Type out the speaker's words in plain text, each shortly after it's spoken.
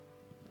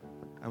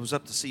I was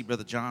up to see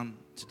Brother John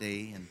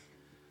today, and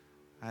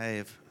I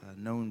have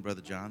known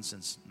Brother John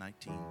since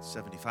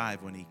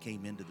 1975 when he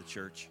came into the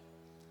church.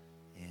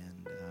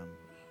 And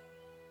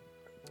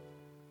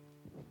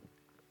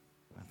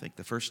I think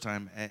the first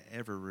time I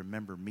ever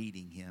remember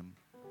meeting him,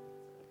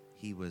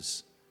 he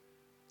was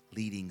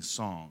leading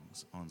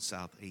songs on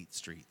South 8th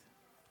Street.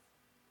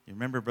 You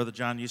remember Brother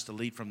John used to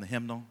lead from the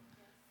hymnal?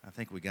 I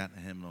think we got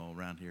a hymnal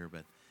around here,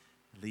 but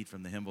lead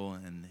from the hymnal,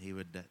 and he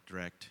would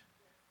direct.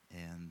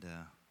 And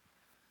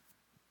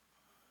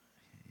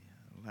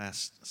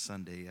last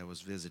Sunday I was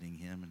visiting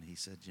him, and he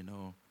said, "You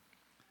know,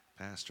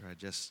 Pastor,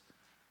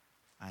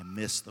 I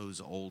miss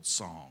those old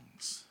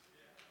songs."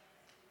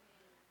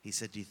 He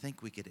said, "Do you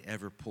think we could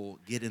ever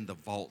get in the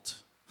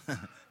vault?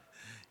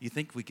 You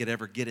think we could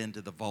ever get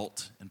into the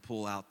vault and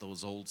pull out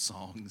those old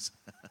songs?"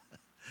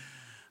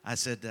 I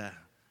said,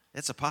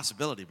 "It's a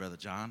possibility, Brother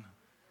John."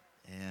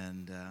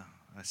 And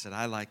I said,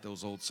 "I like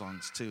those old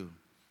songs too."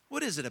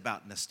 What is it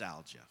about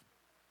nostalgia?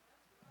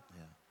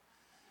 Yeah.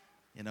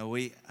 You know,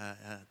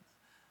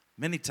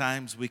 many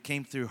times we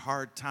came through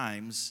hard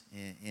times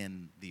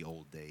in the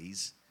old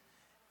days,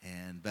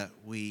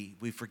 but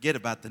we forget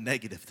about the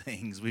negative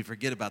things. We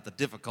forget about the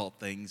difficult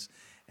things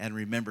and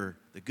remember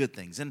the good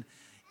things. And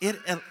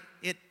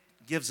it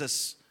gives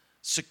us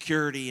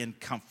security and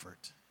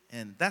comfort,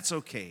 and that's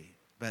okay.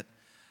 But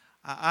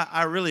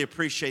I really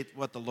appreciate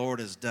what the Lord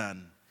has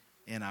done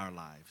in our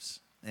lives.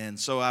 And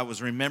so I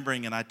was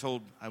remembering, and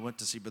I went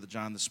to see Brother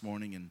John this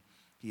morning, and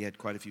he had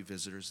quite a few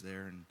visitors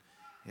there, and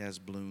he has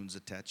balloons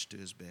attached to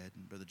his bed.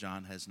 And Brother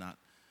John has not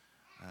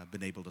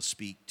been able to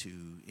speak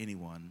to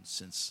anyone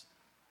since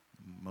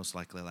most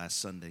likely last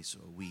Sunday,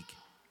 so a week.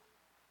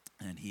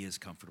 And he is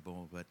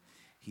comfortable, but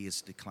he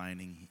is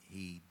declining.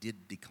 He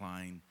did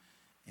decline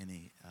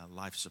any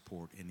life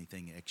support,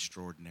 anything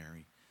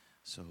extraordinary.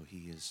 So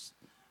he is,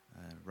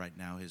 right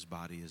now his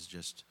body is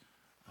just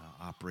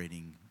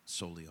operating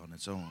solely on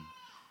its own.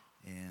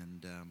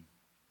 And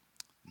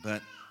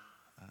but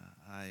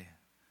I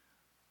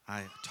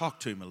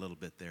talked to him a little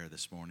bit there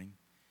this morning,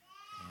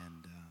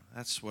 and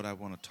that's what I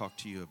want to talk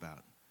to you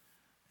about.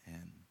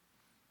 And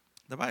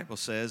the Bible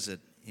says that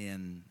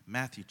in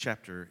Matthew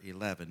chapter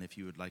 11, if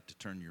you would like to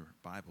turn your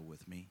Bible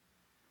with me,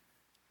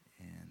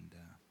 and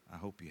I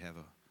hope you have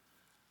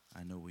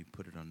I know we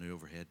put it on the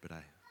overhead, but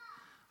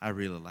I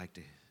really like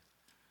to,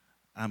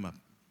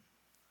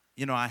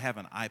 I have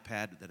an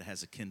iPad that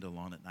has a Kindle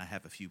on it, and I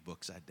have a few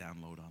books I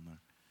download on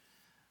there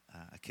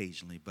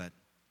occasionally, but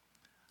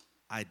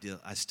I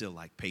still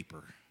like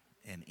paper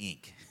and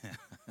ink.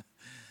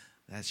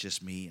 That's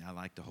just me. I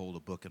like to hold a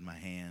book in my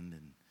hand,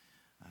 and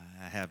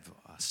I have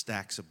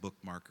stacks of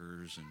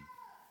bookmarkers,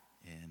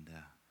 and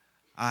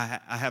I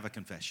have a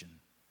confession.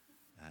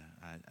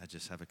 I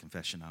just have a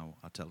confession. I'll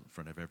tell it in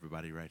front of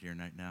everybody right here and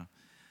right now.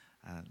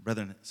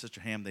 Brother and Sister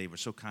Ham, they were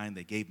so kind.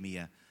 They gave me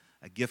a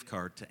gift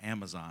card to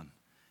Amazon,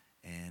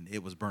 and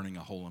it was burning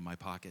a hole in my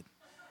pocket.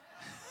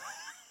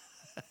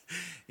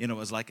 It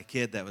was like a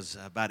kid that was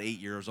about 8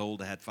 years old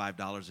that had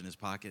 $5 in his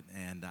pocket,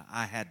 and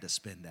I had to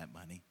spend that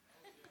money.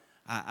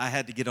 I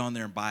had to get on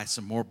there and buy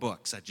some more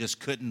books. I just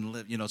couldn't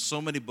live,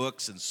 so many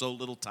books and so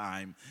little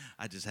time.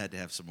 I just had to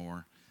have some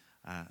more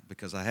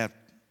because I have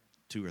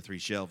 2 or 3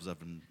 shelves of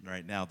them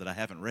right now that I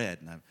haven't read,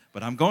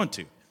 but I'm going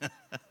to.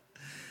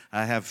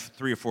 I have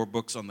 3 or 4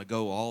 books on the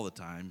go all the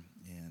time,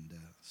 and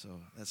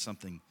so that's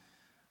something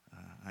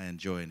I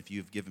enjoy. And if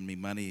you've given me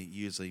money,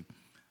 usually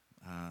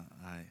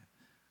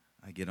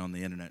I get on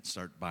the internet and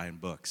start buying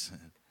books.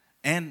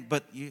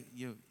 But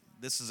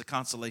this is a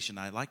consolation.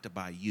 I like to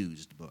buy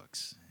used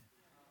books.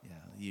 Yeah,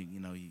 you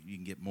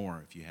can get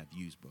more if you have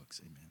used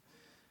books. Amen.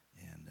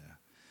 And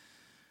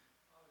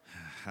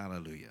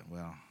hallelujah.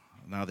 Well,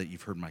 now that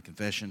you've heard my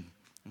confession,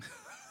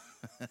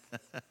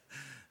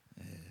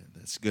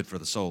 that's good for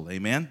the soul.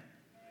 Amen.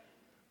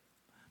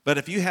 But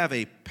if you have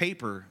a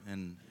paper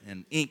and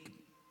ink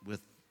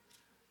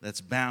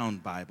that's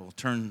bound Bible,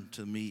 turn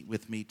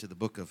with me to the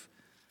book of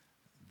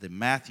the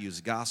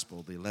Matthew's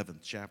Gospel, the 11th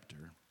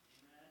chapter,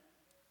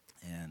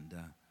 and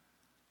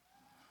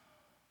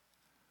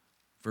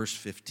verse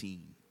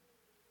 15.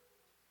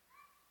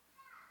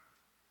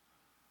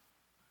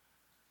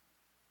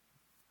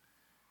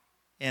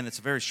 And it's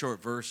a very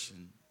short verse,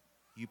 and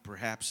you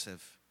perhaps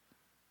have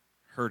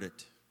heard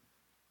it.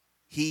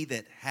 He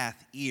that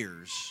hath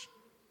ears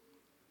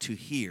to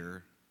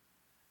hear,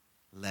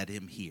 let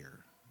him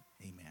hear.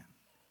 Amen.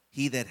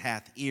 He that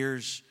hath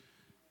ears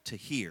to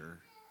hear,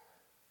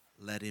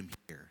 let him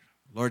hear.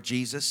 Lord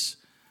Jesus,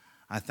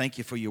 I thank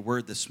you for your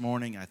word this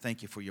morning. I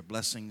thank you for your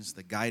blessings,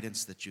 the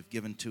guidance that you've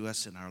given to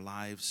us in our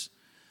lives.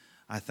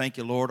 I thank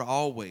you, Lord,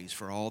 always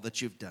for all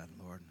that you've done,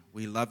 Lord.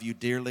 We love you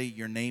dearly.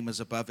 Your name is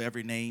above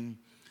every name.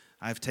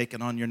 I've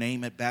taken on your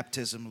name at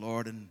baptism,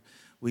 Lord, and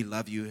we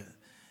love you.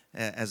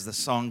 As the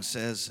song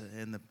says,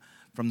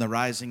 from the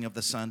rising of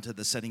the sun to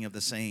the setting of the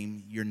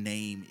same, your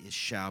name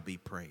shall be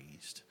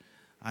praised.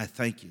 I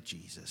thank you,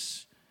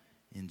 Jesus,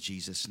 in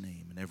Jesus'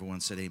 name. And everyone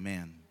said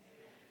amen.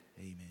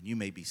 Amen. You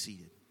may be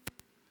seated.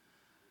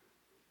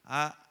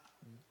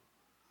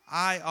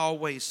 I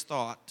always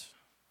thought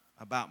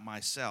about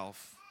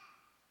myself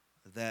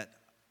that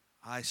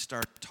I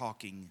start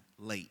talking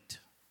late.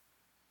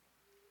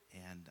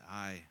 And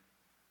I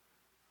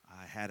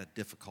had a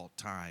difficult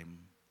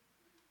time.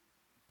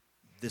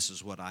 This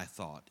is what I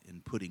thought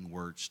in putting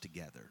words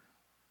together.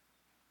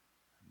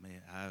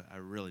 I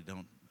really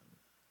don't,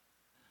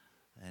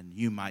 and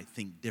you might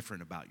think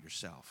different about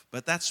yourself.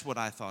 But that's what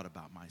I thought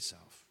about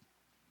myself.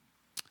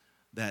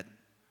 That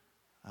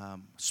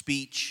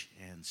speech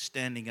and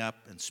standing up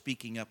and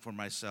speaking up for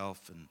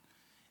myself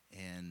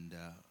and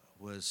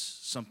was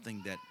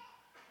something that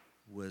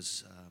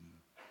was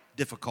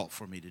difficult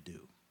for me to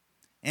do.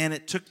 And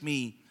it took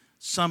me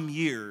some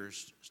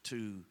years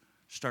to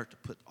start to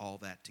put all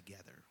that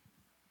together.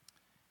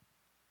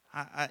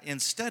 In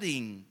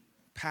studying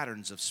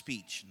patterns of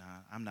speech, now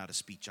I'm not a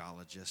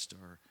speechologist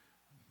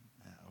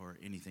or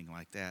anything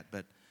like that,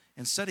 but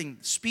in studying,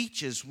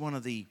 speech is one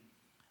of the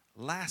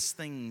last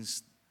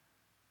things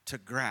to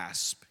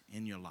grasp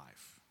in your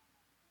life,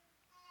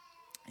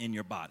 in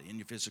your body, in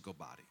your physical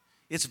body.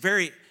 It's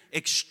very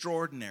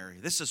extraordinary.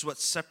 This is what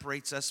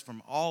separates us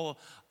from all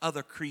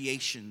other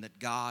creation that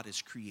God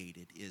has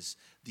created, is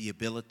the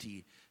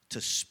ability to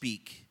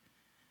speak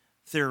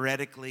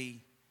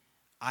theoretically,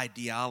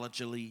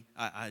 ideologically,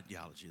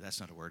 that's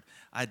not a word,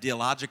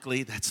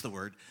 ideologically, that's the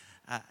word,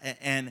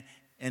 and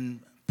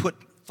put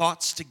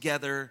thoughts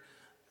together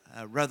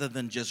rather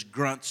than just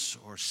grunts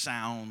or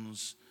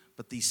sounds.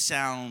 But these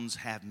sounds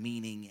have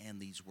meaning in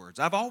these words.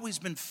 I've always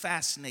been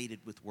fascinated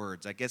with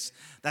words. I guess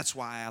that's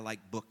why I like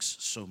books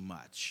so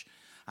much.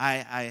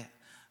 I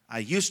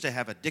used to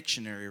have a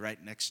dictionary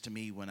right next to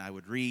me when I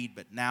would read,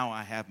 but now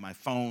I have my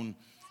phone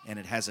and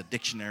it has a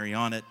dictionary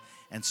on it.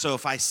 And so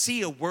if I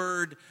see a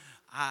word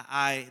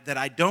that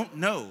I don't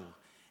know,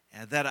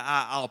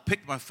 I'll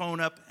pick my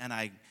phone up and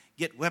I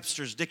get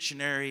Webster's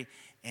dictionary,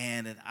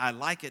 and I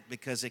like it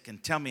because it can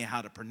tell me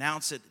how to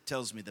pronounce it. It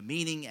tells me the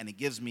meaning, and it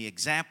gives me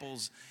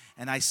examples.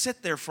 And I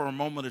sit there for a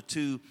moment or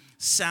two,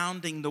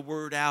 sounding the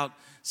word out,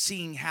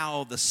 seeing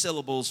how the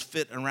syllables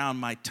fit around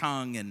my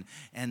tongue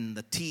and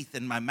the teeth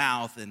in my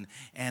mouth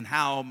and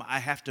how I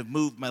have to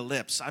move my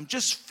lips. I'm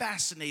just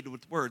fascinated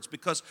with words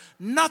because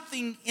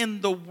nothing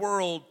in the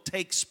world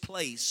takes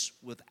place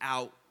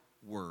without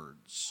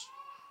words.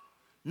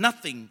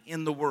 Nothing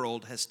in the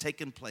world has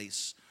taken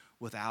place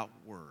without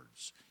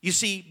words. You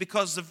see,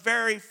 because the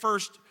very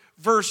first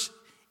verse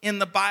in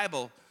the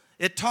Bible,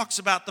 it talks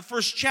about, the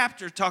first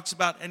chapter talks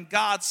about, and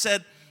God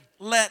said,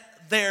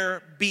 "Let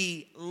there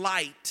be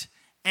light,"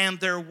 and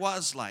there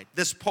was light.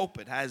 This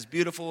pulpit, as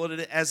beautiful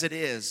as it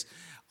is,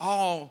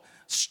 all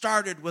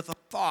started with a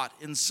thought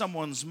in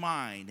someone's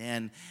mind,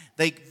 and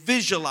they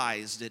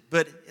visualized it.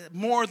 But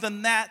more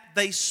than that,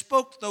 they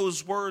spoke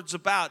those words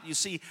about. You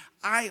see,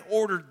 I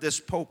ordered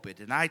this pulpit,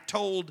 and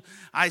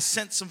I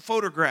sent some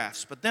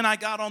photographs, but then I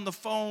got on the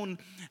phone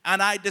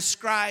and I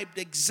described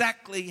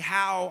exactly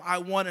how I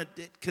wanted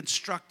it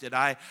constructed.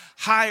 I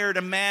hired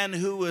a man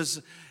who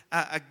was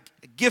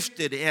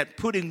gifted at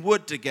putting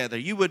wood together.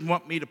 You wouldn't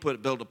want me to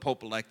build a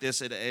pulpit like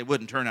this. It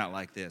wouldn't turn out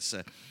like this.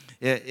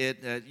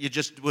 You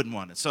just wouldn't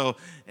want it. So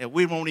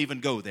we won't even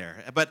go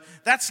there. But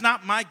that's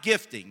not my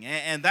gifting,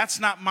 and that's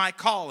not my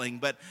calling.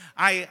 But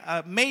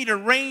I made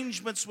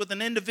arrangements with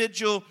an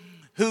individual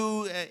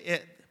who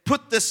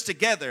put this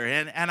together.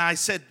 And I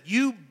said,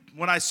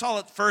 when I saw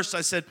it first,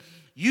 I said,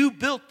 "You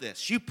built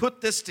this. You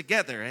put this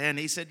together." And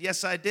he said,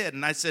 "Yes, I did."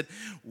 And I said,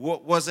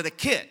 "Was it a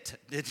kit?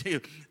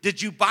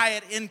 Did you buy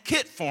it in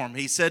kit form?"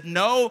 He said,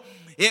 "No.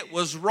 It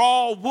was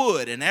raw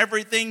wood, and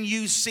everything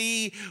you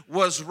see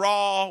was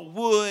raw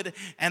wood,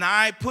 and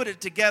I put it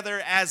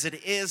together as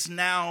it is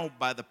now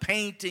by the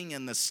painting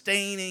and the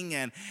staining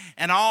and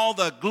all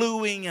the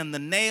gluing and the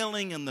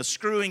nailing and the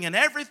screwing and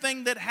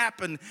everything that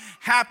happened.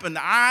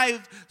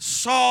 I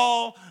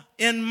saw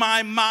in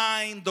my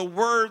mind the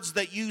words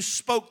that you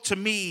spoke to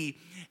me,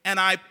 and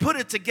I put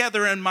it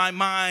together in my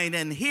mind,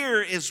 and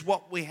here is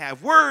what we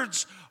have."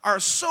 Words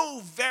are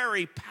so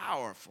very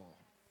powerful.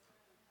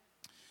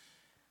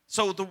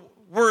 So the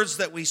words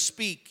that we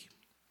speak,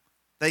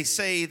 they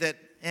say that,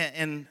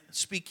 and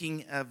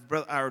speaking of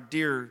our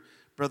dear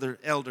brother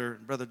elder,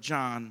 Brother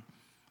John,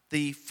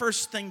 the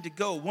first thing to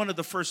go, one of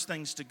the first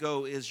things to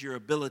go is your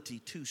ability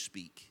to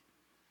speak.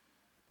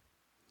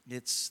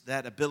 It's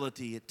that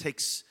ability. It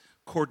takes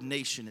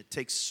coordination. It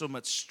takes so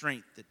much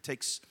strength. It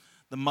takes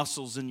the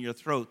muscles in your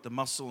throat, the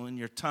muscle in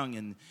your tongue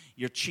and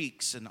your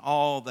cheeks, and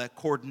all that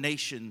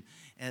coordination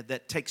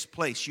that takes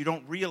place. You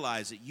don't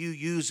realize it. You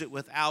use it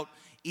without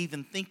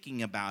even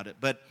thinking about it.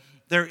 But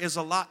there is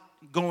a lot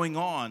going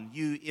on.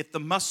 If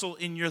the muscle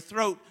in your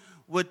throat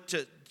would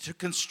to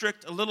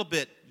constrict a little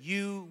bit,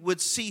 you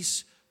would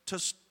cease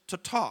to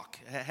talk.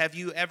 Have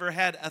you ever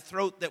had a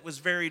throat that was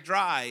very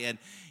dry and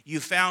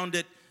you found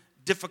it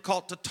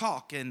difficult to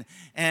talk? And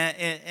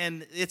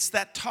it's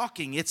that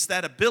talking, it's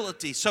that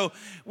ability. So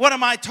what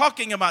am I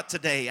talking about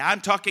today?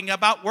 I'm talking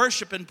about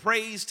worship and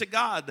praise to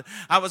God.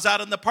 I was out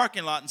in the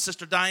parking lot, and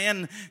Sister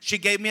Diane, she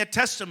gave me a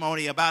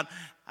testimony about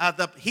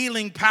the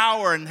healing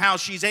power and how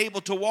she's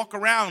able to walk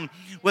around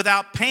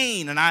without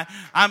pain. And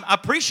I'm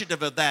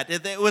appreciative of that.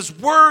 It was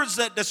words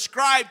that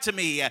described to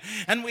me.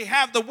 And we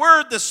have the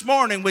word this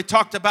morning. We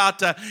talked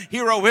about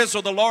Hear, O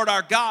Israel, the Lord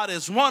our God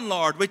is one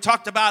Lord. We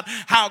talked about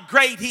how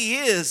great He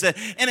is.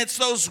 And it's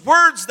those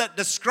words that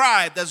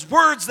describe, those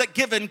words that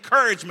give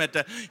encouragement.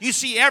 You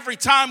see, every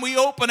time we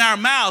open our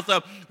mouth,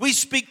 we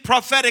speak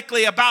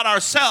prophetically about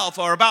ourselves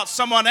or about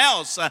someone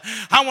else.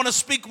 I want to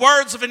speak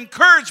words of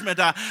encouragement.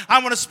 I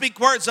want to speak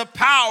words of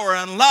power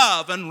and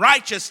love and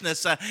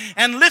righteousness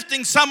and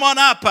lifting someone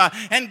up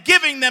and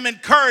giving them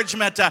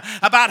encouragement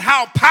about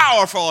how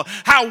powerful,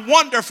 how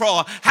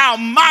wonderful, how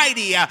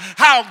mighty,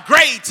 how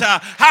great,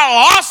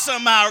 how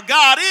awesome our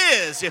God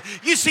is.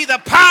 You see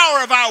the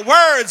power of our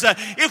words.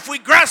 If we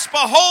grasp a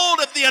hold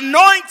of the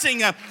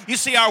anointing, you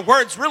see our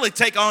words really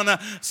take on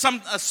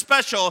some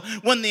special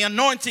when the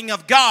anointing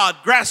of God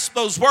grasps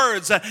those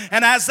words.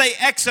 And as they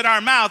exit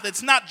our mouth,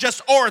 it's not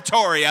just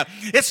oratory.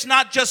 It's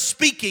not just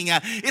speaking.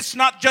 It's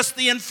not just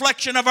the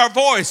inflection of our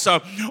voice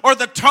or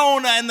the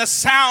tone and the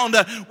sound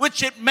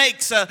which it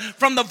makes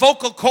from the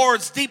vocal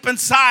cords deep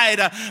inside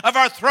of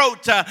our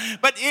throat,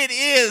 but it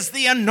is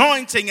the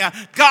anointing.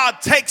 God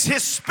takes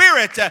His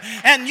Spirit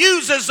and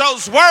uses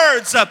those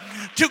words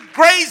to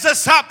raise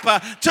us up,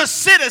 to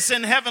sit us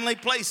in heavenly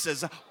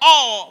places,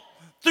 all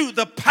through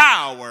the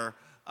power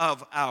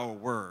of our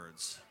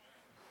words.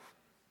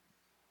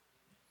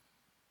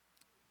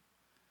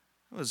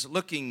 I was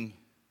looking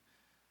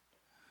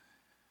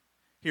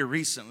here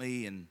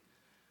recently, and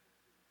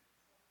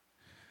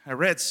I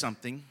read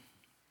something,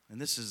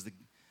 and this is the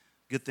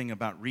good thing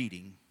about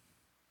reading.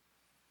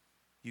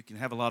 You can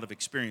have a lot of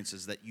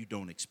experiences that you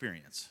don't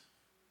experience.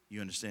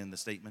 You understand the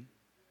statement?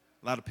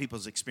 A lot of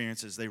people's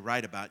experiences they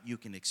write about, you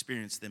can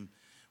experience them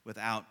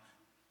without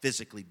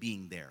physically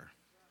being there,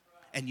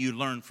 and you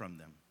learn from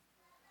them.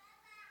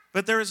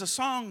 But there is a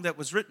song that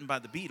was written by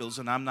the Beatles,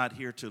 and I'm not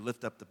here to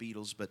lift up the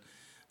Beatles, but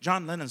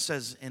John Lennon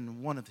says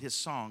in one of his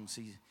songs,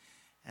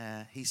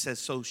 he says,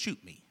 "So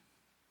shoot me."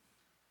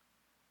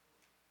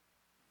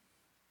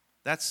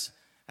 That's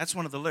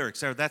one of the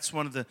lyrics, or that's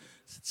one of the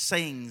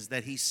sayings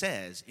that he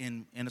says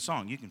in a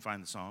song. You can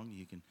find the song,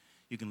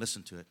 you can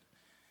listen to it.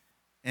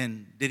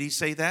 And did he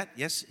say that?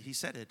 Yes, he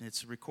said it.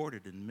 It's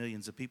recorded, and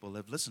millions of people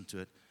have listened to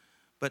it.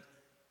 But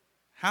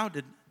how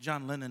did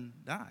John Lennon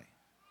die?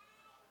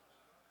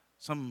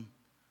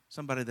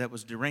 Somebody that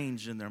was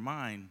deranged in their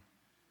mind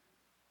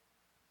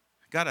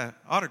got an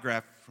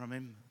autograph from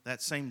him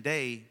that same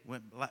day,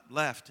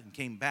 left and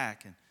came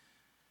back and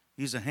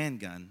used a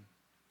handgun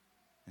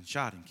and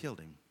shot and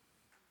killed him.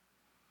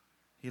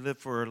 He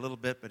lived for a little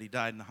bit, but he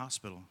died in the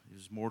hospital. He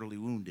was mortally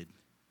wounded.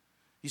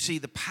 You see,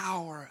 the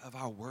power of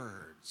our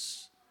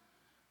words,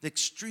 the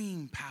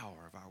extreme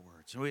power of our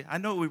words. I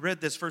know we read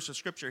this verse of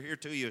Scripture here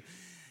to you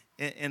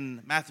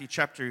in Matthew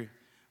chapter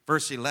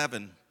verse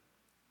 11.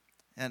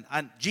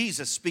 And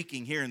Jesus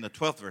speaking here in the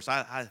 12th verse.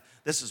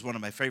 This is one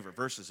of my favorite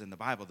verses in the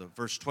Bible, the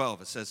verse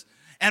 12. It says,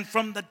 "And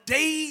from the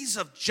days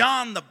of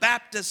John the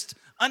Baptist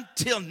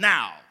until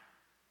now,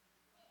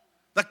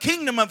 the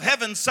kingdom of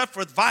heaven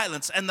suffereth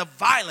violence, and the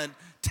violent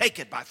take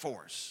it by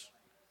force."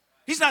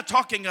 He's not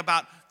talking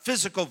about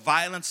physical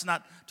violence,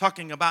 not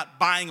talking about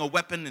buying a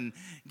weapon and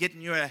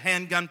getting you a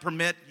handgun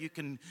permit. You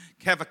can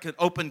have an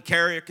open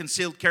carry or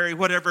concealed carry,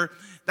 whatever.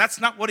 That's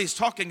not what he's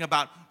talking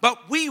about.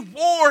 But we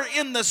war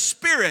in the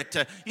Spirit.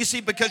 You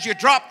see, because you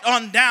dropped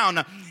on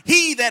down.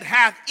 He that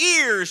hath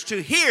ears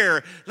to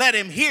hear, let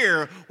him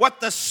hear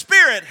what the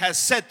Spirit has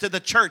said to the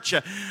church.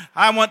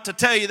 I want to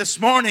tell you this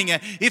morning,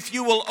 if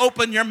you will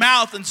open your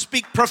mouth and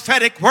speak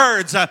prophetic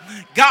words,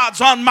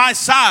 God's on my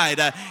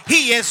side.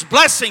 He is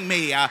blessing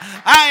me. I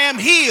am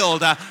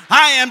healed.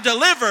 I am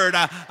delivered.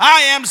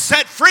 I am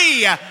set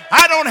free.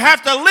 I don't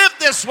have to live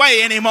this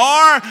way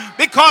anymore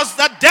because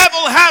the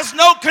devil has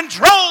no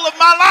control of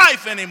my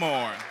life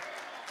anymore.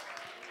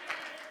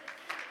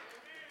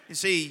 You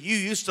see, you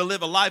used to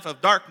live a life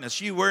of darkness.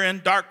 You were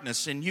in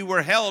darkness and you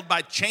were held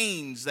by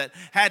chains that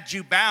had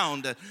you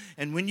bound.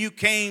 And when you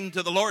came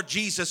to the Lord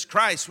Jesus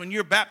Christ, when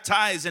you're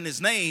baptized in His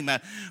name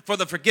for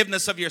the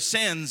forgiveness of your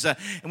sins, and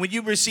when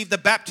you received the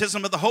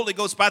baptism of the Holy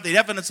Ghost by the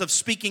evidence of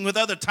speaking with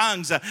other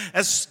tongues,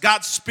 as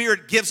God's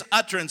Spirit gives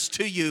utterance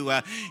to you,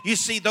 you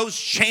see those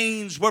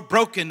chains were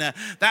broken.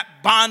 That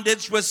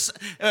bondage was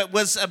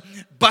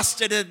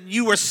busted and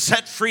you were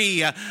set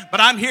free.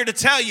 But I'm here to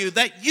tell you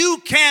that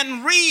you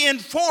can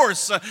reinforce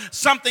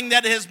something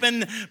that has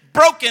been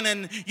broken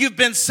and you've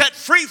been set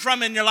free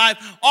from in your life,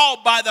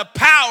 all by the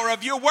power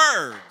of your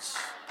words.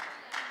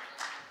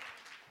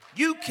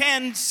 You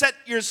can set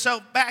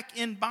yourself back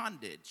in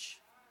bondage.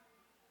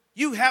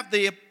 You have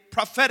the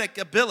prophetic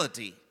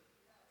ability.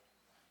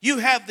 You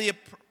have the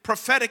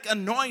prophetic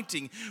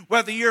anointing,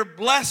 whether you're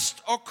blessed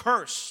or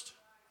cursed.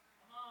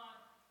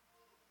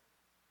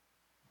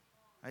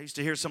 I used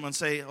to hear someone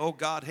say, "Oh,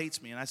 God hates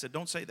me." And I said,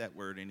 "Don't say that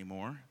word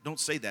anymore. Don't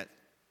say that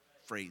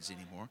phrase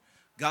anymore.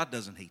 God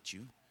doesn't hate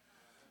you."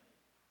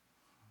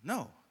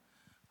 No.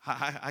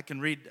 I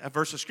can read a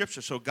verse of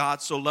Scripture. So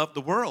God so loved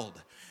the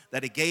world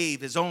that he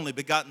gave his only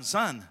begotten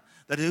Son,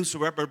 that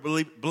whosoever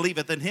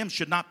believeth in him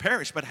should not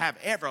perish, but have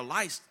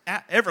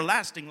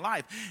everlasting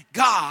life.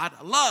 God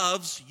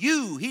loves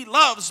you. He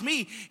loves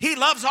me. He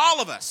loves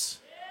all of us.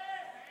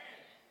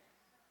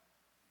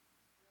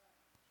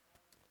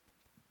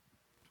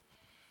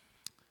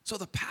 So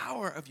the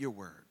power of your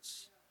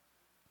words.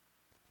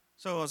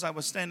 So as I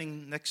was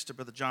standing next to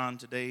Brother John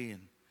today,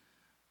 and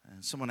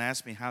someone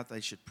asked me how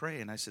they should pray,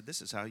 and I said,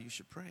 this is how you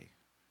should pray.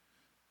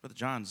 Brother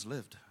John's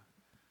lived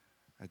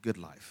a good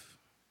life,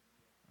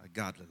 a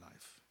godly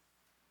life.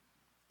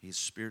 He's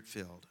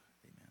Spirit-filled.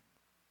 Amen.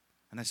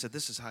 And I said,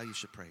 this is how you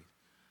should pray.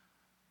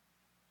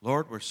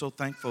 Lord, we're so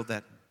thankful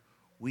that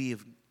we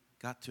have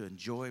got to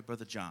enjoy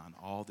Brother John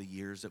all the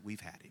years that we've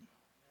had him.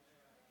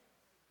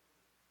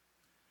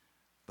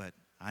 But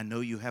I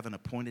know you have an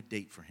appointed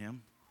date for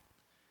him,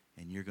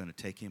 and you're going to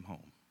take him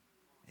home.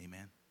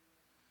 Amen.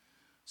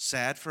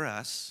 Sad for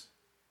us,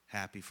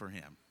 happy for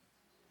him.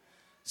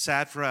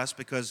 Sad for us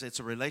because it's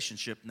a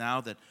relationship now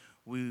that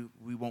we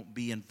won't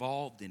be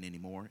involved in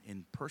anymore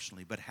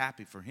personally, but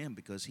happy for him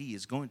because he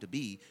is going to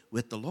be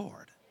with the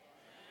Lord.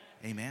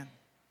 Amen.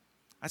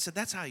 I said,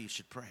 that's how you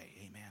should pray.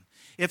 Amen.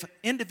 If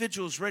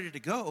individual's ready to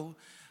go,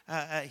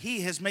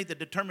 he has made the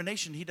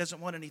determination he doesn't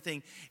want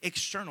anything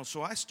external.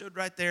 So I stood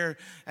right there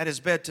at his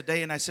bed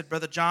today and I said,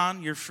 Brother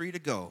John, you're free to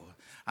go.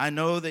 I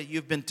know that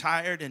you've been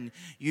tired and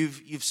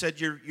you've said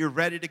you're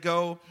ready to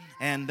go,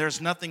 and there's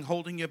nothing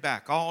holding you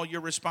back. All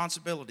your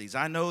responsibilities.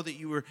 I know that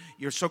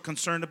you're so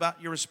concerned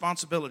about your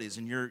responsibilities,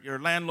 and your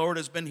landlord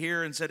has been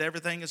here and said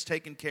everything is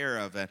taken care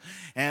of.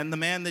 And the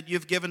man that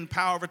you've given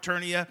power of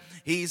attorney,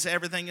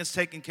 everything is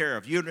taken care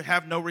of. You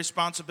have no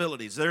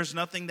responsibilities. There's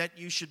nothing that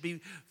you should be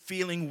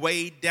feeling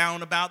weighed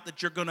down about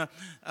that you're going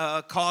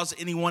to cause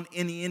anyone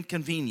any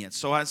inconvenience.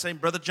 So I say,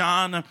 Brother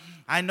John,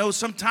 I know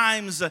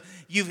sometimes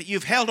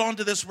you've held on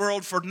to this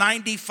world for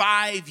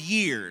 95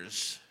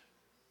 years.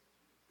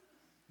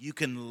 You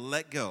can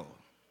let go.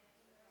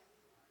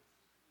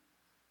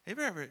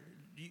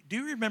 Do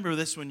you remember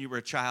this when you were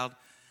a child?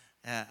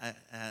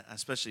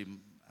 Especially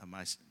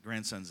my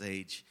grandson's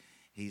age.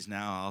 He's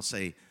now, I'll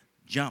say,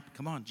 jump,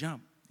 come on,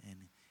 jump. And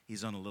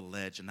he's on a little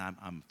ledge, and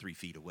I'm 3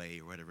 feet away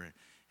or whatever,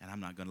 and I'm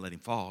not going to let him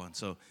fall. And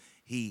so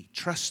he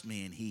trusts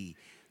me, and he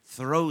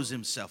throws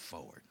himself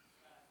forward.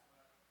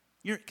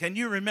 Can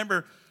you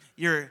remember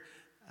your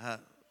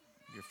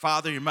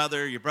father, your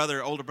mother, your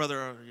brother, older brother,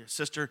 or your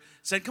sister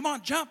said, come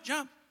on, jump,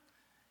 jump.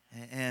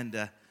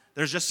 And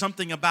there's just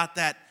something about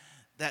that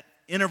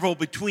interval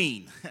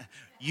between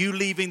you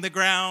leaving the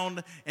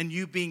ground and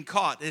you being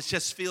caught. It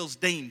just feels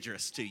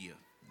dangerous to you.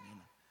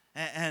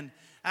 And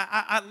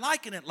I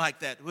liken it like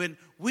that. When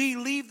we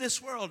leave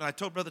this world, I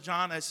told Brother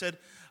John, I said,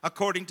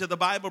 according to the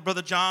Bible,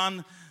 Brother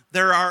John,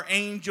 there are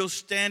angels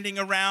standing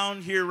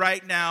around here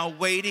right now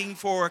waiting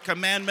for a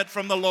commandment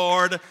from the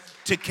Lord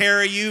to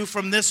carry you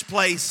from this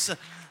place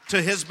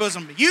to his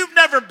bosom. You've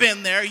never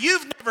been there.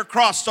 You've never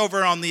crossed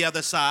over on the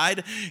other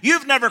side.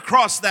 You've never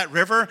crossed that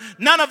river.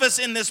 None of us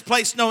in this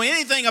place know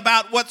anything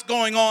about what's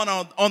going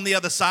on the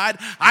other side.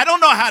 I don't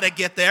know how to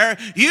get there.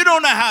 You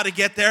don't know how to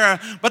get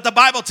there. But the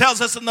Bible tells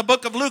us in the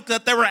book of Luke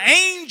that there were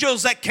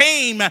angels that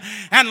came,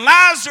 and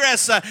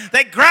Lazarus,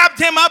 they grabbed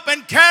him up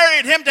and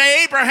carried him to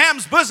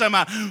Abraham's bosom.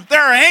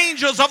 There are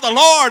angels of the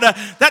Lord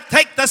that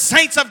take the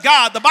saints of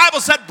God. The Bible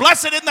said,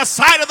 blessed in the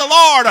sight of the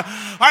Lord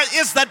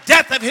is the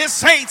death of his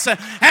saints.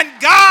 And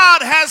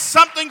God has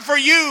something for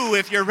you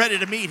if you're ready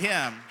to meet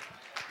him.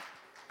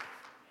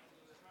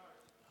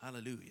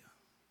 Hallelujah.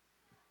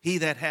 He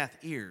that hath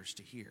ears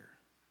to hear,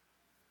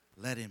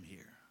 let him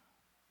hear.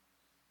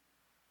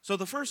 So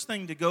the first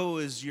thing to go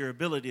is your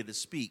ability to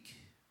speak.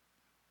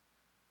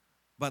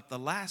 But the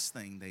last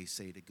thing they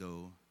say to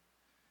go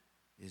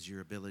is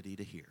your ability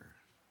to hear.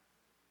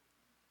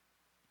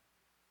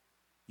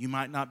 You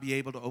might not be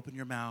able to open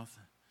your mouth.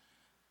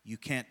 You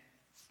can't,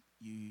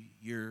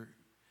 your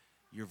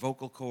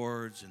vocal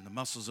cords and the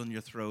muscles in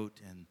your throat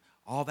and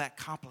all that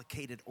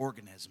complicated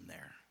organism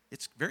there.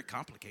 It's very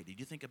complicated.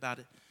 You think about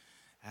it,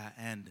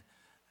 and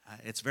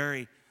it's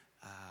very,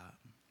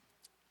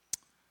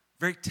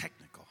 very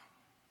technical,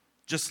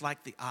 just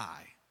like the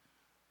eye.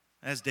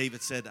 As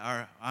David said,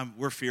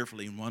 we're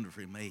fearfully and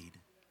wonderfully made.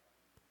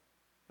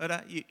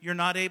 But you're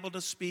not able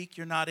to speak.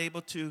 You're not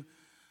able to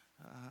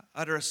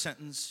utter a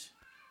sentence.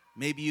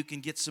 Maybe you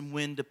can get some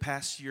wind to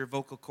pass your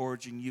vocal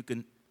cords and you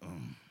can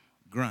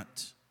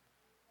grunt.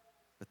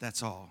 But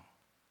that's all.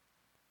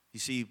 You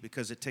see,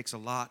 because it takes a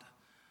lot,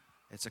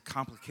 it's a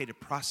complicated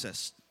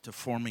process to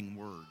forming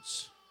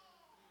words.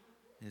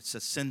 It's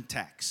a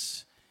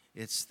syntax.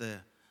 It's the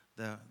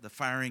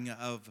firing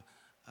of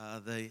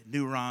the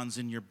neurons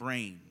in your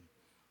brain.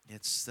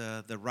 It's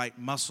the right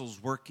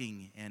muscles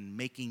working and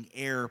making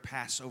air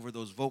pass over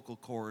those vocal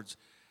cords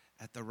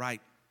at the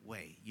right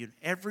way.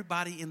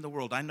 Everybody in the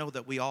world, I know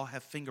that we all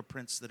have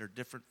fingerprints that are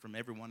different from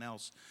everyone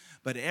else,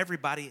 but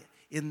everybody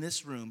in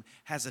this room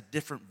has a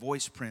different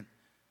voice print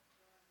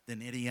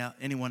than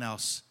anyone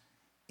else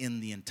in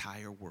the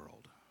entire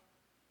world.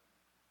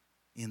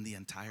 in the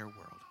entire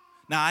world.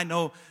 Now, I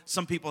know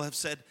some people have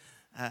said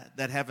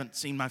that haven't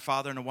seen my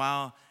father in a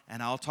while,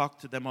 and I'll talk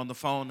to them on the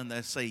phone, and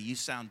they'll say, you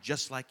sound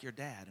just like your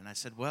dad. And I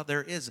said, well,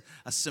 there is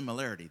a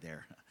similarity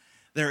there.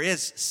 There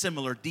is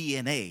similar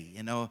DNA.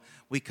 You know,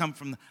 I come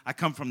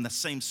from the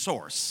same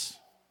source.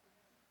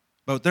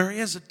 But there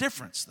is a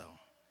difference, though.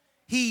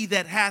 He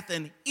that hath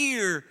an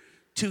ear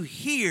to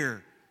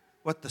hear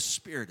what the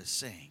Spirit is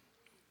saying.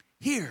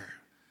 Hear.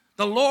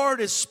 The Lord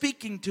is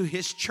speaking to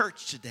his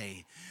church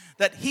today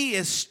that he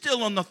is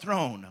still on the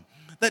throne,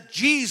 that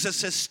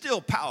Jesus is still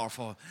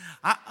powerful.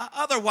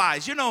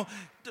 Otherwise, you know,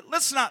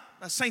 let's not,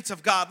 saints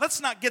of God, let's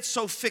not get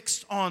so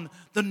fixed on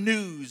the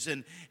news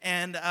and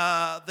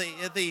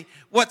the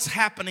what's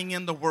happening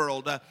in the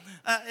world.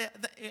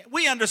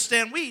 We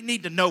understand we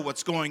need to know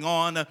what's going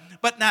on,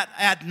 but not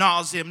ad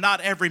nauseum, not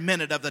every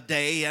minute of the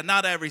day, and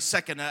not every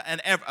second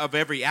of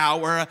every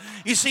hour.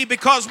 You see,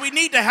 because we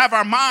need to have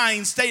our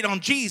minds stayed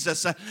on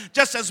Jesus.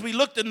 Just as we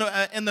looked in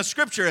the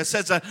scripture, it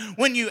says,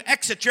 when you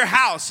exit your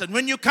house and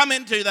when you come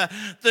into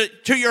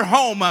to your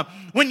home,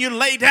 when you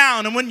lay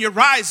down and when you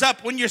rise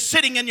up, when you're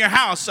sitting in your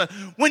house,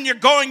 when you're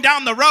going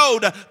down the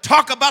road,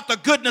 talk about the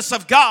goodness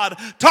of God.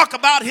 Talk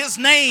about his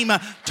name.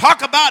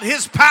 Talk about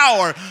his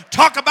power.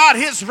 Talk about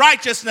his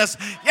righteousness.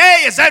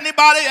 Yea, has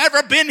anybody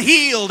ever been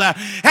healed?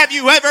 Have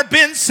you ever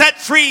been set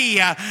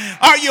free?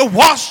 Are you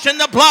washed in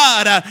the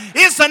blood?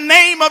 Is the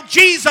name of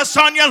Jesus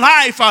on your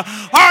life?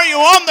 Are you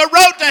on the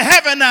road to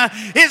heaven?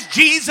 Is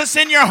Jesus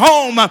in your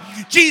home?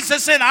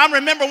 Jesus in, I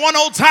remember one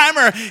old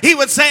timer, he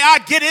would say, I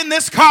get in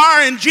this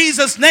car in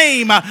Jesus'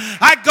 name.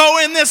 I go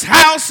in this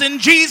house in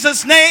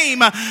Jesus' name.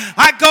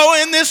 I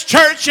go in this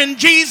church in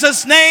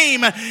Jesus'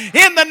 name.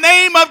 In the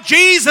name of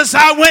Jesus,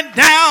 I went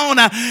down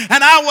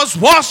and I was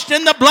washed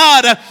in the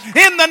blood.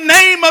 In the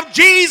name of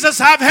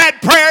Jesus, I've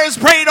had prayers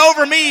prayed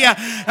over me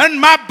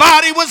and my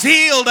body was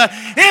healed.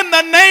 In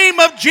the name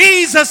of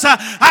Jesus,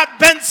 I've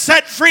been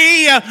set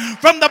free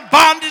from the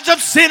bondage of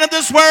sin of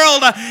this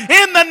world.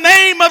 In the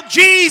name of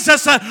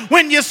Jesus,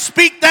 when you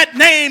speak that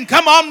name,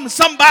 come on,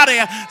 somebody,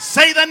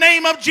 say the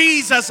name of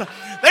Jesus.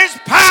 There's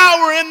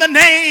power in the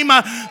name.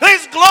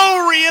 There's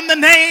glory in the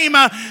name.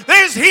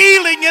 There's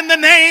healing in the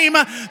name.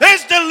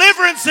 There's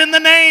deliverance in the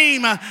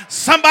name.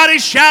 Somebody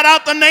shout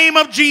out the name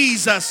of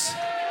Jesus.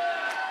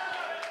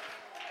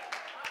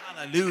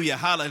 Hallelujah,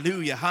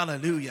 hallelujah,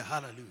 hallelujah,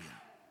 hallelujah.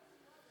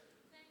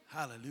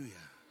 Hallelujah.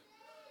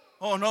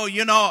 Oh, no,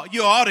 you know,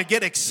 you ought to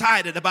get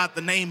excited about the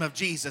name of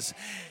Jesus.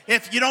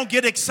 If you don't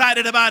get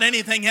excited about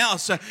anything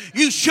else,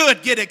 you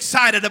should get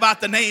excited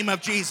about the name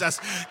of Jesus.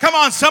 Come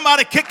on,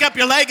 somebody, kick up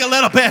your leg a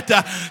little bit.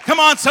 Come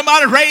on,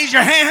 somebody, raise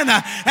your hand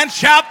and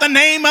shout the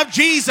name of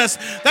Jesus.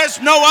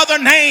 There's no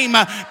other name.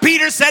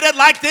 Peter said it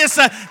like this,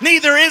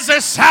 neither is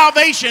there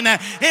salvation in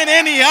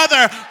any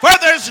other, for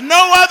there's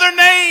no other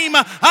name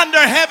under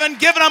heaven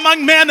given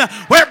among men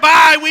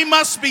whereby we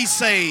must be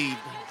saved.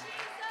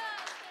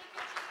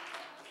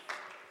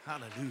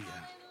 Hallelujah.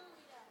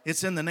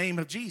 It's in the name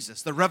of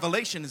Jesus. The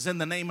revelation is in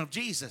the name of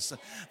Jesus.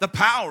 The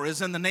power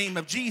is in the name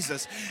of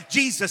Jesus.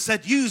 Jesus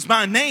said, use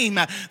my name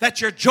that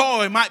your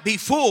joy might be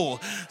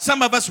full.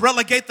 Some of us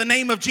relegate the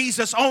name of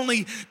Jesus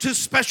only to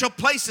special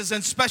places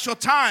and special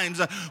times.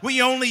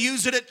 We only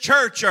use it at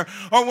church or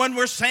when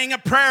we're saying a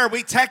prayer,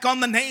 we tack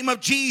on the name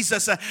of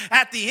Jesus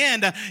at the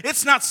end.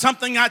 It's not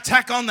something I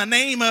tack on the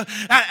name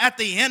at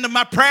the end of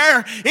my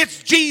prayer.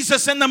 It's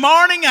Jesus in the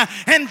morning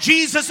and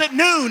Jesus at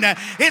noon.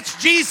 It's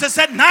Jesus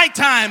at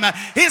nighttime.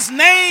 His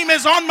name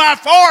is on my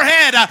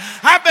forehead.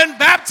 I've been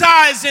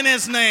baptized in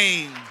his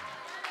name.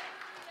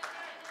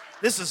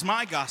 This is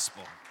my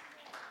gospel.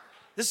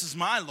 This is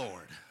my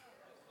Lord.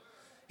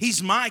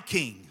 He's my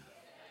King.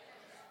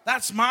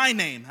 That's my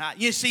name.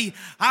 You see,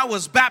 I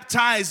was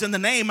baptized in the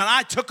name and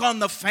I took on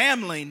the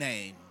family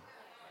name.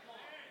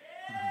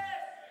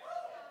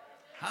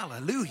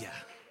 Hallelujah.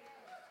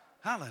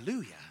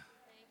 Hallelujah.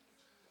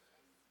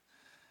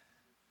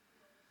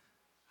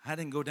 I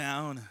didn't go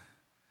down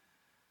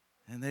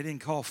and they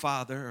didn't call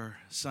Father or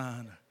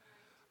Son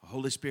or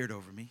Holy Spirit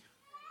over me.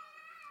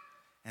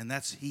 And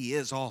he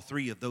is all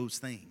three of those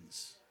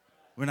things.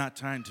 We're not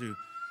trying to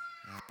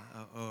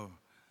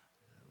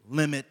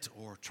limit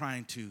or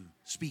trying to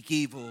speak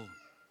evil.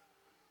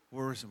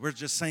 We're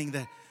just saying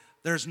that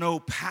there's no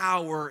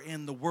power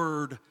in the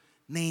word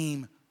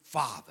name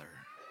Father.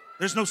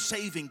 There's no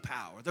saving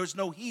power. There's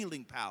no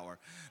healing power.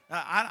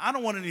 I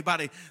don't want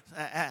anybody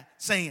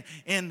saying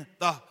in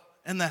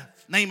the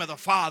name of the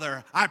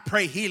Father, I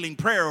pray healing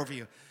prayer over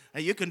you.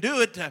 You can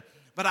do it,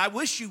 but I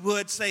wish you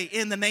would say,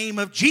 in the name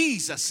of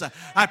Jesus,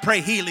 I pray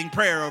healing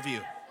prayer over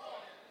you.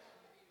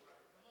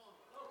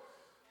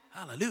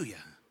 Hallelujah.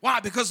 Why?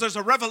 Because there's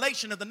a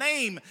revelation of the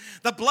name.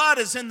 The blood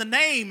is in the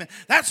name.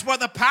 That's where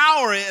the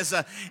power is.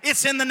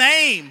 It's in the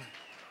name.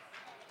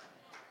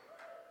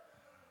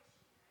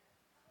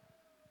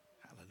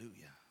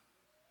 Hallelujah.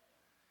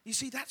 You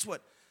see, that's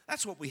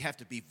what we have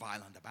to be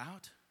violent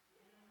about.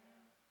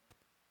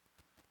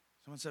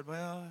 Someone said,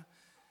 well,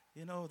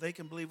 you know, they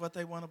can believe what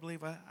they want to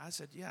believe. I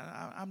said,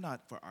 yeah, I'm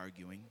not for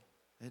arguing.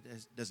 It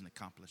doesn't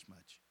accomplish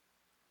much.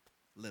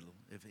 little,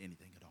 if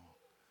anything at all.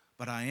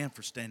 But I am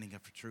for standing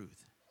up for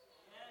truth.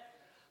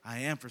 I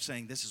am for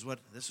saying this is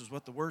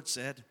what the Word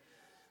said.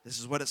 This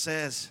is what it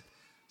says.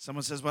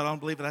 Someone says, well, I don't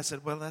believe it. I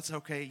said, well, that's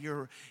okay.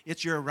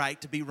 It's your right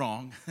to be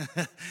wrong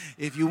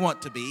if you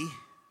want to be.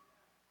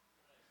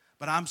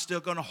 But I'm still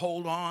going to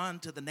hold on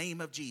to the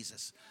name of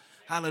Jesus.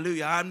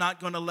 Hallelujah. I'm not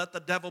going to let the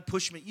devil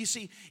push me. You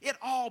see, it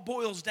all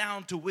boils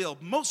down to will.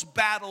 Most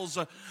battles,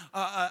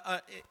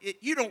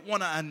 you don't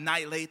want to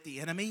annihilate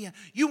the enemy.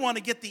 You want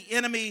to get the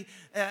enemy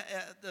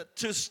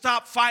to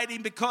stop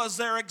fighting because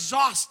they're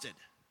exhausted.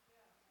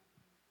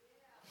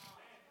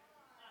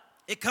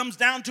 It comes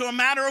down to a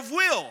matter of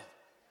will.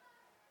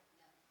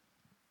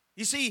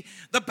 You see,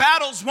 the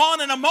battle's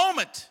won in a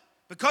moment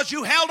because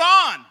you held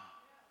on.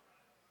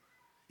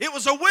 It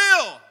was a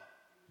will.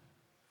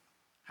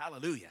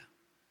 Hallelujah.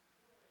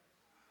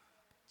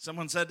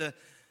 Someone said to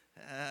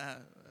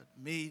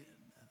me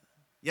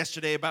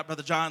yesterday about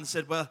Brother John,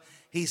 said, well,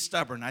 he's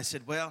stubborn. I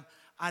said, well,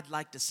 I'd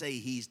like to say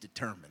he's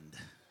determined.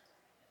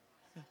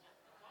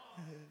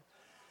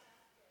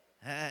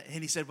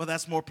 And he said, well,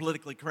 that's more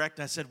politically correct.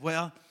 I said,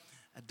 well,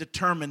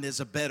 determined is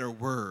a better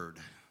word.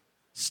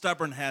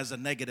 Stubborn has a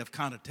negative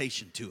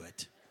connotation to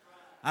it.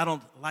 I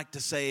don't like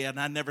to say, and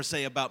I never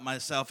say about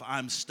myself,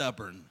 I'm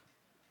stubborn.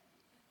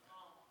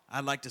 I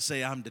like to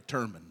say I'm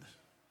determined.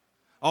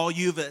 All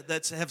you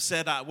that have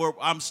said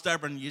I'm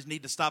stubborn, you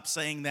need to stop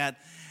saying that.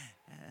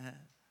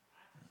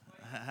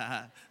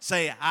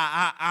 Say,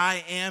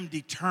 I am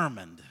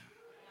determined.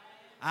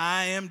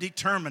 I am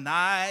determined.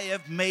 I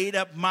have made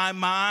up my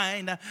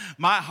mind.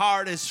 My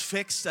heart is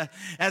fixed.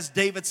 As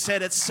David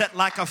said, it's set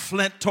like a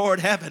flint toward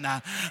heaven.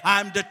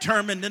 I'm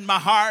determined in my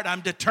heart.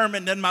 I'm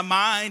determined in my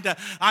mind.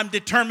 I'm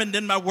determined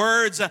in my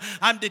words.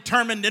 I'm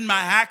determined in my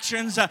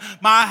actions.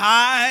 My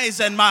eyes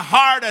and my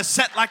heart are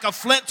set like a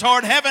flint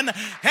toward heaven.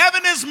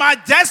 Heaven is my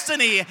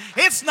destiny.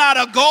 It's not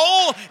a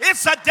goal.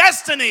 It's a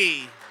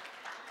destiny.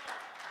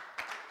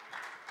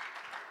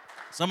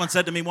 Someone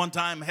said to me one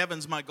time,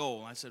 heaven's my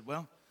goal. I said,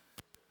 well,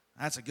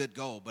 that's a good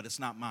goal, but it's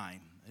not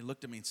mine. He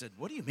looked at me and said,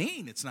 what do you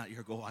mean it's not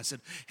your goal? I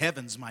said,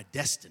 heaven's my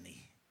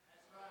destiny.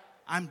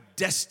 I'm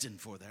destined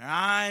for there.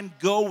 I'm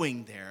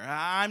going there.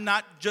 I'm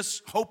not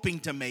just hoping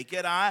to make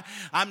it.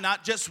 I'm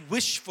not just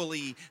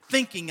wishfully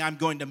thinking I'm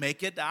going to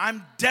make it.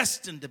 I'm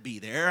destined to be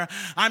there.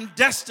 I'm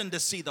destined to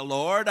see the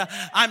Lord.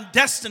 I'm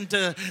destined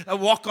to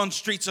walk on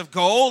streets of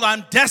gold.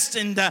 I'm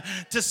destined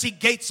to see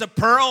gates of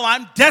pearl.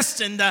 I'm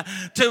destined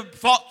to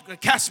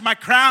cast my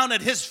crown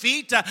at His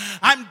feet.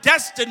 I'm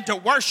destined to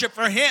worship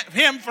for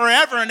Him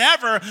forever and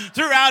ever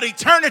throughout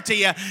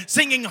eternity,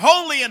 singing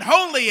holy and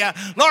holy,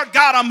 Lord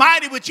God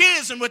Almighty, which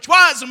is and which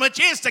was and which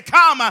is to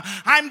come.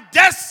 I'm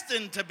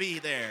destined to be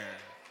there.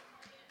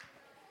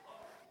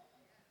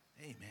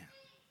 Amen.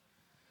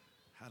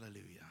 Hallelujah.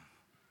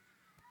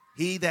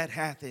 He that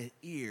hath an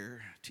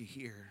ear to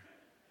hear,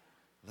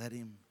 let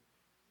him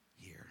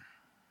hear.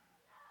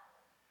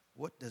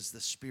 What does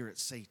the Spirit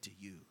say to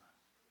you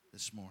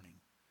this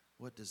morning?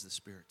 What does the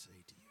Spirit say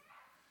to you?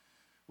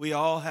 We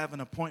all have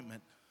an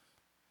appointment,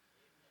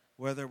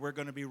 whether we're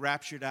going to be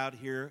raptured out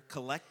here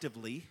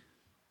collectively,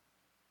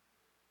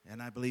 and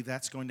I believe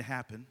that's going to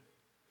happen,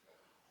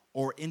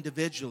 or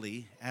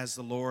individually as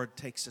the Lord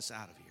takes us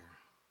out of here.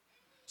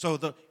 So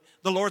the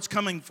Lord's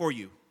coming for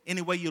you,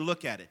 any way you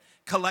look at it.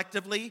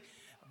 Collectively,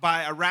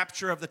 by a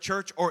rapture of the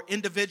church, or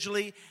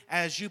individually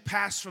as you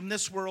pass from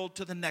this world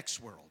to the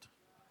next world.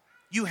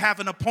 You have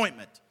an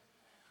appointment.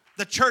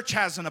 The church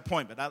has an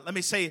appointment. Let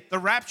me say, the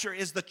rapture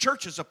is the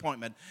church's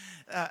appointment.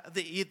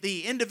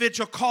 The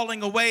individual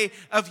calling away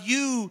of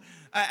you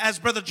as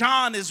Brother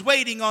John is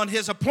waiting on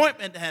his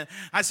appointment. And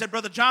I said,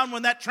 Brother John,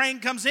 when that train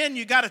comes in,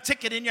 you got a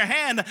ticket in your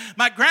hand.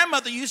 My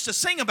grandmother used to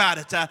sing about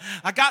it.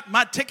 I got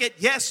my ticket,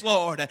 yes,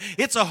 Lord.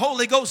 It's a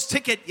Holy Ghost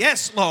ticket,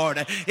 yes,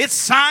 Lord. It's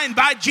signed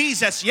by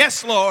Jesus,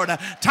 yes, Lord.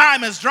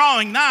 Time is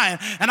drawing nigh.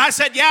 And I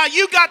said, yeah,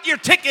 you got your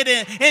ticket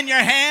in your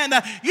hand.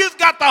 You've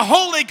got the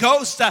Holy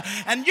Ghost,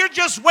 and you're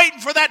just waiting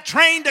for that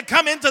train to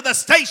come into the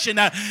station.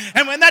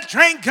 And when that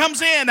train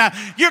comes in,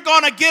 you're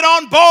going to get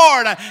on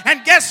board.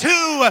 And guess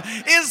who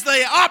is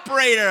the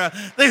operator?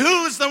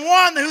 Who's the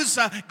one who's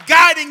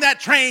guiding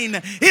that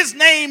train? His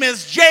name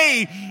is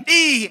Jesus.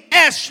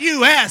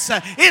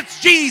 It's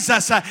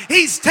Jesus.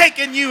 He's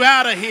taking you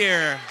out of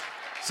here.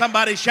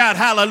 Somebody shout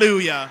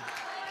hallelujah.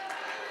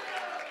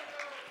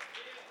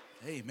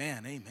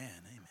 Amen, amen,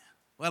 amen.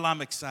 Well,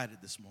 I'm excited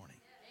this morning.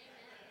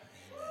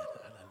 Amen.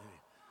 Hallelujah.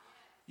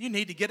 You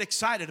need to get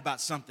excited about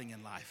something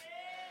in life.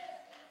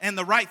 And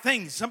the right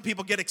things. Some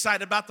people get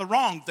excited about the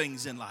wrong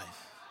things in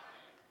life.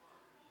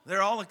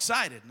 They're all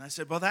excited. And I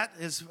said, well, that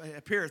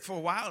appeareth for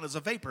a while as a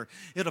vapor.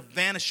 It'll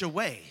vanish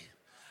away.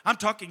 I'm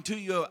talking to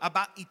you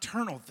about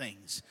eternal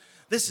things.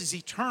 This is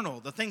eternal.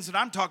 The things that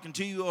I'm talking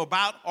to you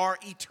about are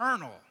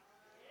eternal.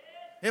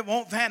 It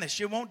won't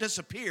vanish. It won't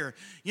disappear.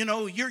 You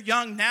know, you're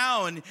young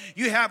now and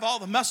you have all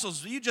the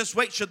muscles. You just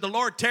wait. Should the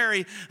Lord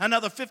tarry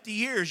another 50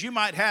 years, you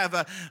might have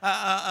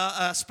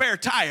a spare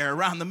tire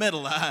around the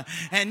middle.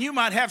 And you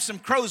might have some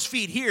crow's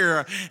feet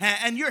here.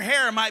 And your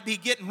hair might be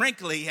getting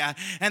wrinkly.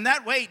 And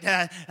that weight,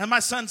 and my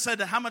son said,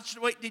 how much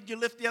weight did you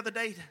lift the other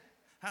day?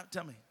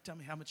 Tell me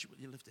how much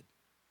you lifted.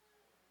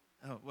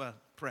 Oh, well,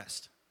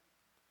 pressed.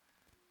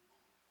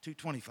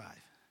 225.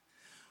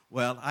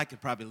 Well, I could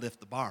probably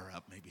lift the bar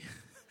up maybe.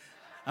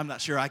 I'm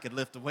not sure I could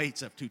lift the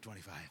weights up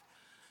 225.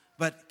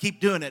 But keep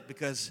doing it,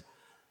 because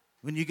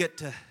when you get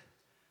to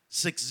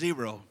 60,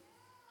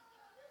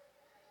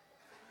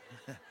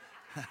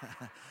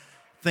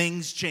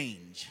 things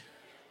change.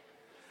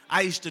 I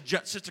used to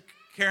jump, Sister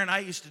Karen, I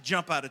used to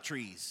jump out of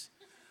trees.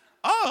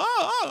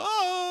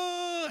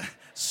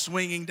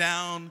 Swinging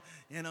down,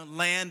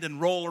 land and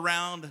roll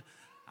around.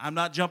 I'm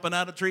not jumping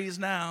out of trees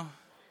now.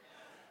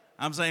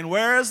 I'm saying,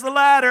 where's the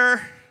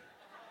ladder?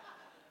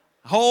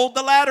 Hold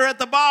the ladder at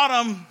the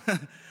bottom.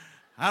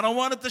 I don't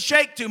want it to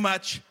shake too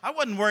much. I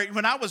wasn't worried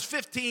when I was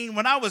 15,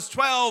 when I was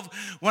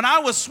 12, when I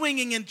was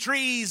swinging in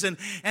trees and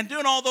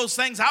doing all those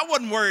things. I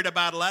wasn't worried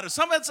about a ladder.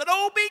 Someone said,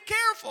 oh, be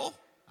careful.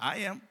 I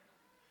am.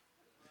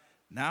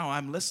 Now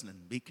I'm listening.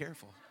 Be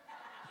careful.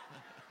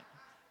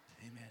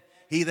 Amen.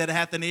 He that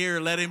hath an ear,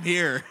 let him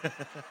hear.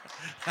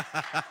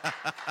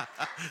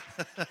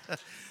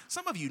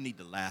 Some of you need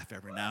to laugh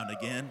every now and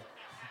again.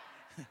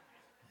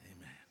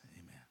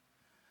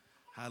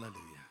 Hallelujah.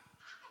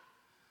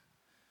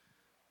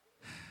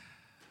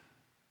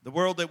 The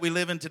world that we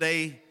live in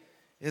today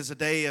is a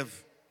day of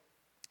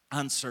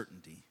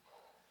uncertainty.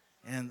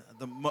 And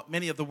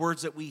many of the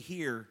words that we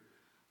hear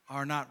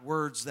are not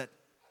words that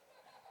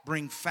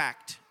bring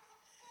fact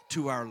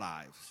to our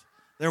lives.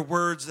 They're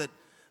words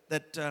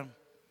that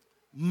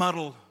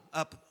muddle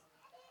up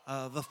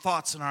the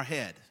thoughts in our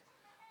head.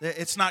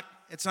 It's not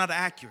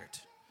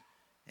accurate.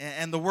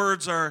 And the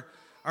words are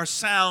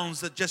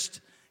sounds that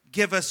just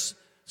give us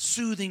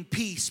soothing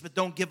peace, but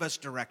don't give us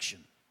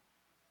direction.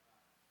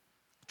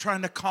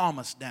 Trying to calm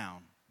us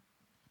down.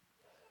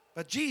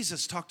 But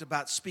Jesus talked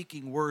about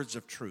speaking words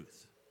of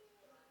truth.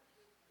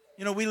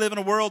 You know, we live in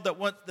a world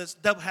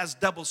that has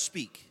double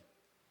speak.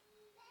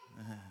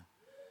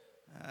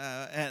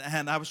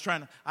 And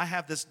I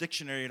have this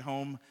dictionary at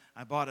home.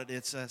 I bought it.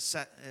 It's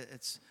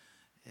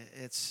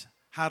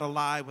how to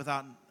lie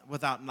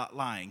without not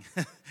lying.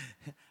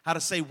 How to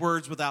say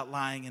words without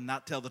lying and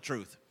not tell the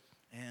truth.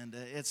 And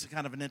it's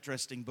kind of an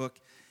interesting book,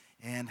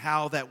 and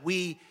how that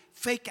we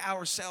fake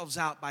ourselves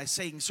out by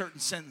saying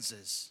certain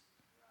sentences.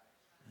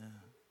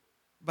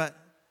 But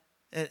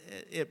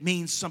it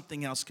means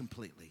something else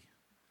completely.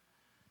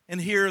 And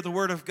here the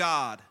Word of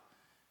God,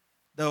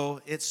 though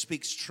it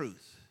speaks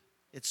truth,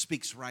 it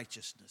speaks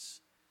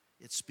righteousness,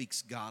 it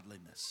speaks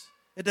godliness.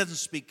 It doesn't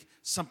speak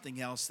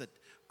something else that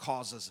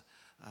causes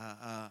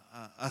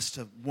us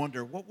to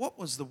wonder, what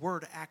was the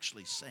Word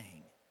actually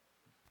saying?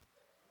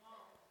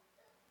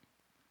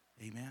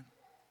 Amen.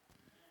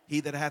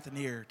 He that hath an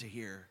ear to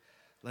hear,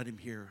 let him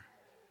hear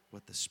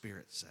what the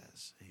Spirit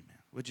says. Amen.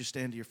 Would you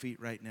stand to your feet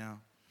right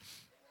now?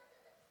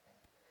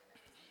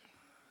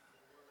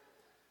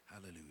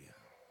 Hallelujah.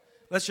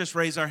 Let's just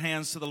raise our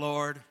hands to the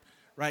Lord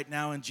right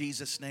now in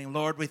Jesus' name.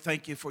 Lord, we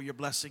thank you for your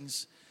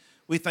blessings.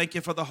 We thank you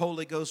for the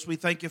Holy Ghost. We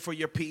thank you for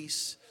your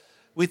peace.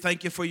 We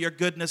thank you for your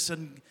goodness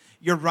and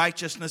your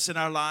righteousness in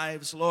our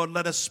lives. Lord,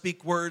 let us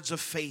speak words of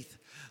faith.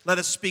 Let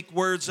us speak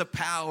words of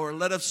power.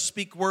 Let us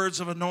speak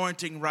words of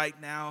anointing right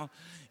now.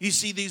 You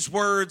see, these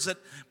words that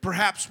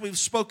perhaps we've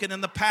spoken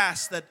in the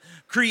past that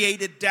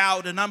created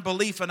doubt and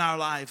unbelief in our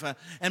life.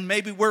 And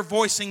maybe we're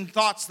voicing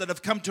thoughts that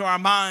have come to our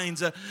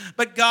minds.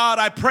 But God,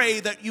 I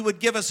pray that you would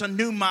give us a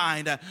new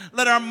mind.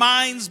 Let our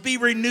minds be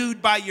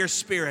renewed by your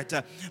Spirit.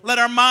 Let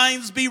our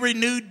minds be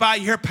renewed by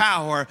your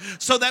power,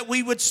 so that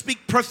we would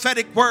speak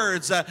prophetic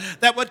words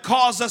that would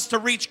cause us to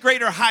reach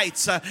greater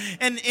heights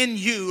in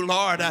you,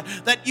 Lord.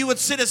 That you would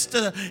sit us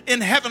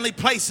in heavenly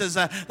places.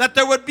 That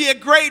there would be a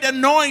great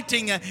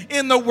anointing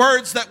in the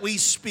words that we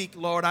speak,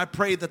 Lord. I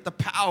pray that the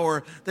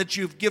power that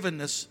you've given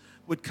us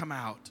would come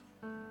out,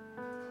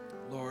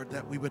 Lord,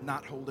 that we would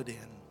not hold it in.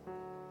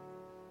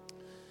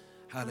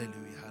 Hallelujah,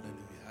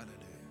 hallelujah, hallelujah.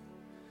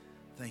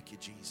 Thank you,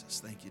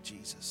 Jesus. Thank you,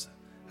 Jesus.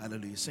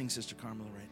 Hallelujah. Sing, Sister Carmela, right?